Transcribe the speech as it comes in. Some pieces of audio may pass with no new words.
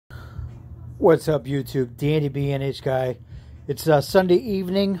What's up, YouTube? Danny BNH guy. It's Sunday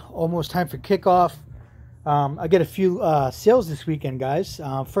evening, almost time for kickoff. I get a few sales this weekend, guys.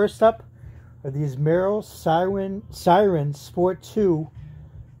 First up are these Merrell Siren Sport 2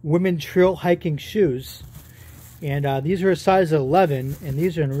 women trail hiking shoes. And these are a size 11, and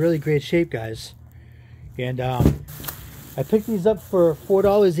these are in really great shape, guys. And I picked these up for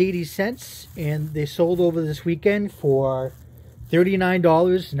 $4.80, and they sold over this weekend for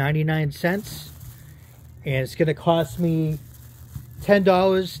 $39.99, and it's going to cost me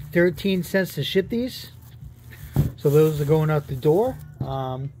 $10.13 to ship these. So those are going out the door.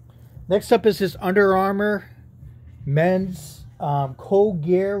 Next up is this Under Armour men's Cold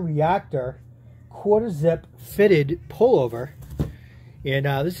Gear Reactor quarter zip fitted pullover, and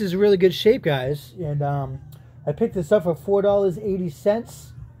this is really good shape, guys. And I picked this up for $4.80.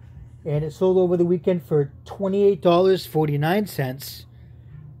 and it sold over the weekend for $28.49. And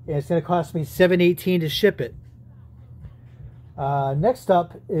it's going to cost me $7.18 to ship it. Next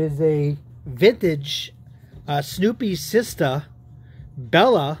up is a vintage Snoopy sister,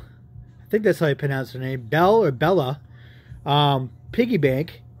 Bella. I think that's how you pronounce her name. Belle or Bella. Piggy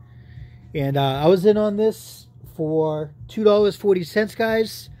bank. And I was in on this for $2.40,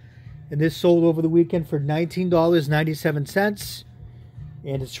 guys. And this sold over the weekend for $19.97.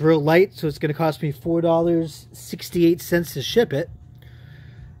 And it's real light, so it's going to cost me $4.68 to ship it.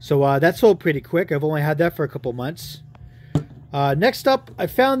 So that sold pretty quick. I've only had that for a couple months. Next up, I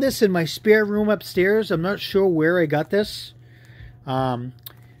found this in my spare room upstairs. I'm not sure where I got this. Kind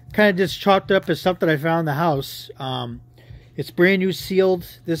of just chalked up as something I found in the house. It's brand new sealed.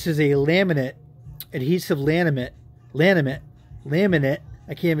 This is a laminate, adhesive laminate. I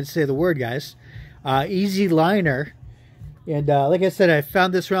can't even say the word, guys. Easy liner. And like I said, I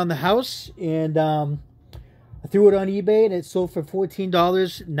found this around the house, and I threw it on eBay, and it sold for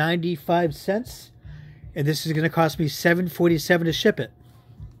 $14.95. And this is going to cost me $7.47 to ship it.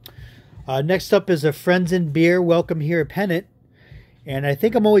 Next up is a Friends and Beer Welcome Here pennant. And I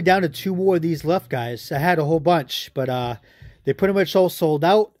think I'm only down to 2 more of these left, guys. I had a whole bunch, but they pretty much all sold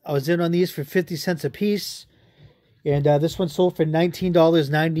out. I was in on these for 50 cents a piece. And this one sold for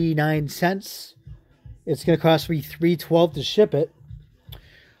 $19.99. It's going to cost me $3.12 to ship it.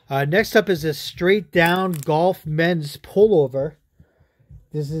 Next up is a straight down golf men's pullover.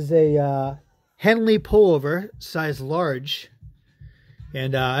 This is a Henley pullover, size large.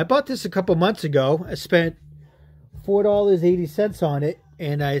 And I bought this a couple months ago. I spent $4.80 on it,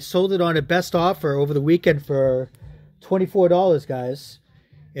 and I sold it on a best offer over the weekend for $24, guys.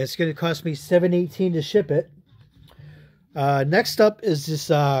 It's going to cost me $7.18 to ship it. Next up is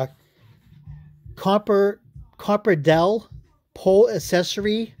this Copper Dell pole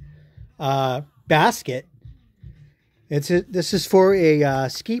accessory basket. This is for a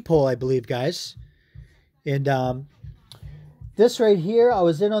ski pole, I believe, guys. And this right here, I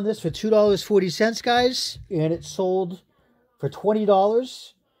was in on this for $2.40, guys, and it sold for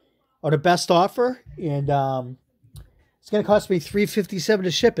 $20 on a best offer, and it's going to cost me $3.57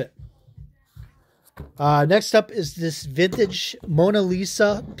 to ship it. Next up is this vintage Mona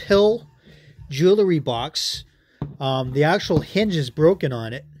Lisa pill jewelry box. The actual hinge is broken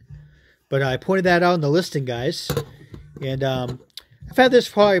on it, but I pointed that out in the listing, guys. And I've had this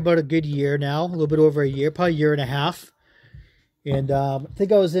probably about a good year now, a little bit over a year, probably a year and a half. And I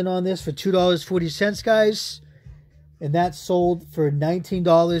think I was in on this for $2.40, guys, and that sold for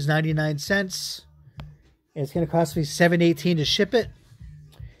 $19.99. And it's going to cost me $7.18 to ship it.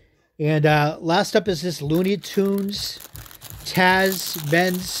 And last up is this Looney Tunes Taz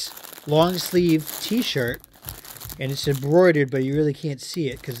men's long sleeve t-shirt, and it's embroidered, but you really can't see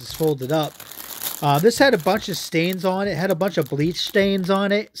it because it's folded up. This had a bunch of stains on it. It had a bunch of bleach stains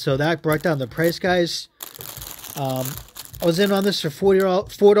on it, so that brought down the price, guys. I was in on this for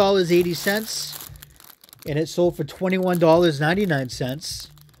 $4.80, and it sold for $21.99, and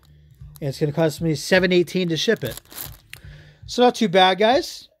it's going to cost me $7.18 to ship it. So not too bad,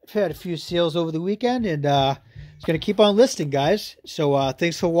 guys. I've had a few sales over the weekend, and it's going to keep on listing, guys. So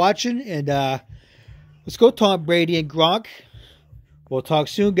thanks for watching, and let's go Tom Brady and Gronk. We'll talk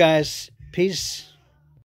soon, guys. Peace.